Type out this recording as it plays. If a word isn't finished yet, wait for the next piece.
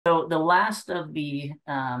So the last of the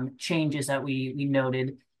changes that we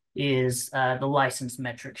noted is the license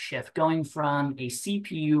metric shift, going from a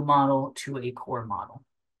CPU model to a core model.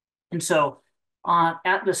 And so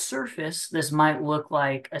at the surface, this might look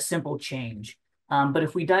like a simple change. But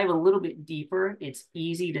if we dive a little bit deeper, it's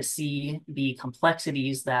easy to see the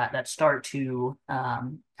complexities that start to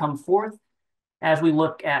come forth as we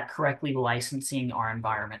look at correctly licensing our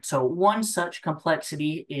environment. So one such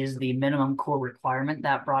complexity is the minimum core requirement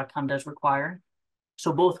that Broadcom does require.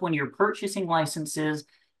 So both when you're purchasing licenses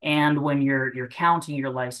and when you're counting your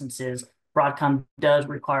licenses, Broadcom does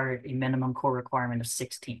require a minimum core requirement of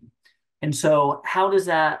 16. And so how does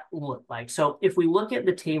that look like? So if we look at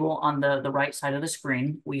the table on the right side of the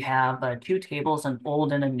screen, we have two tables, an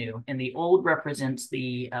old and a new. And the old represents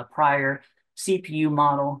the prior CPU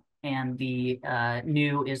model, and the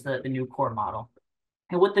new is the new core model.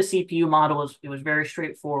 And with the CPU model, it was very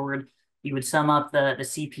straightforward. You would sum up the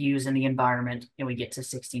CPUs in the environment, and we get to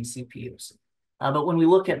 16 CPUs. But when we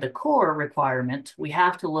look at the core requirement, we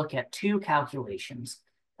have to look at two calculations.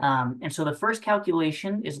 And so the first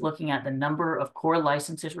calculation is looking at the number of core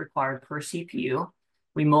licenses required per CPU.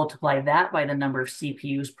 We multiply that by the number of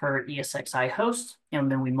CPUs per ESXi host,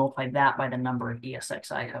 and then we multiply that by the number of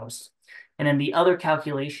ESXi hosts. And then the other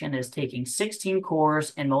calculation is taking 16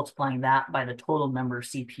 cores and multiplying that by the total number of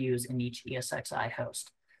CPUs in each ESXi host.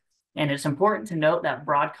 And it's important to note that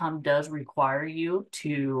Broadcom does require you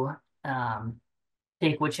to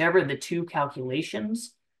take whichever the two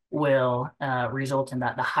calculations will result in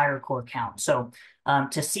the higher core count. So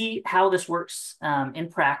to see how this works in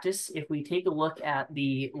practice, if we take a look at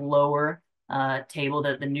the lower table,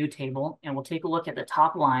 the new table, and we'll take a look at the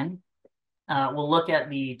top line, we'll look at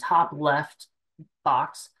the top left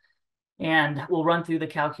box, and we'll run through the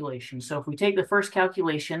calculation. So if we take the first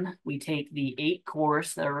calculation, we take the 8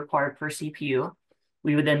 cores that are required per CPU.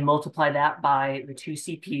 We would then multiply that by the 2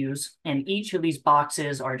 CPUs, and each of these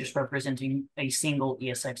boxes are just representing a single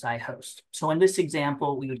ESXi host. So in this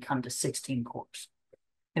example, we would come to 16 cores.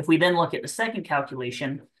 If we then look at the second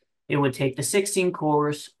calculation, it would take the 16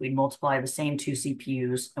 cores, we'd multiply the same 2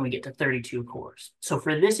 CPUs, and we get to 32 cores. So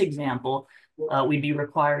for this example, we'd be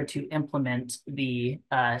required to implement the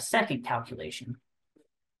second calculation.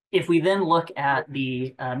 If we then look at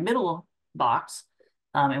the middle box,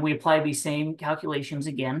 and we apply these same calculations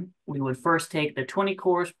again, we would first take the 20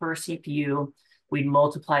 cores per CPU, we'd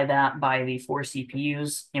multiply that by the 4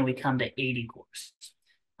 CPUs, and we come to 80 cores.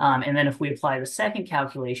 And then if we apply the second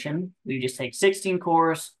calculation, we just take 16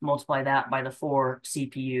 cores, multiply that by the 4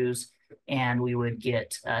 CPUs, and we would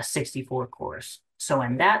get 64 cores. So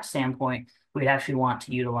in that standpoint, we'd actually want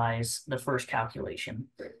to utilize the first calculation.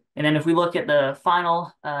 And then if we look at the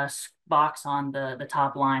final box on the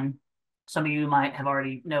top line, some of you might have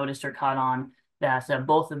already noticed or caught on that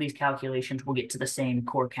both of these calculations will get to the same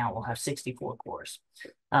core count. We'll have 64 cores.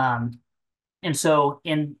 And so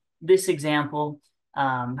in this example,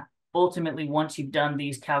 ultimately, once you've done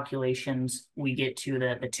these calculations, we get to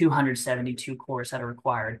the 272 cores that are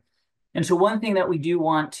required. And so one thing that we do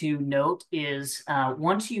want to note is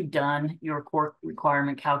once you've done your core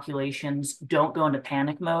requirement calculations, don't go into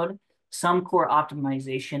panic mode. Some core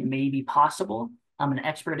optimization may be possible. An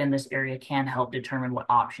expert in this area can help determine what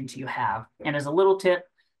options you have. And as a little tip,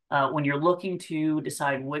 when you're looking to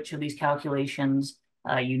decide which of these calculations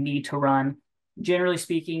you need to run, generally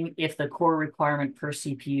speaking, if the core requirement per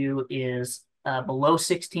CPU is below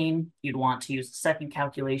 16, you'd want to use the second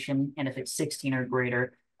calculation. And if it's 16 or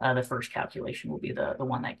greater, the first calculation will be the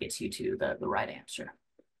one that gets you to the right answer.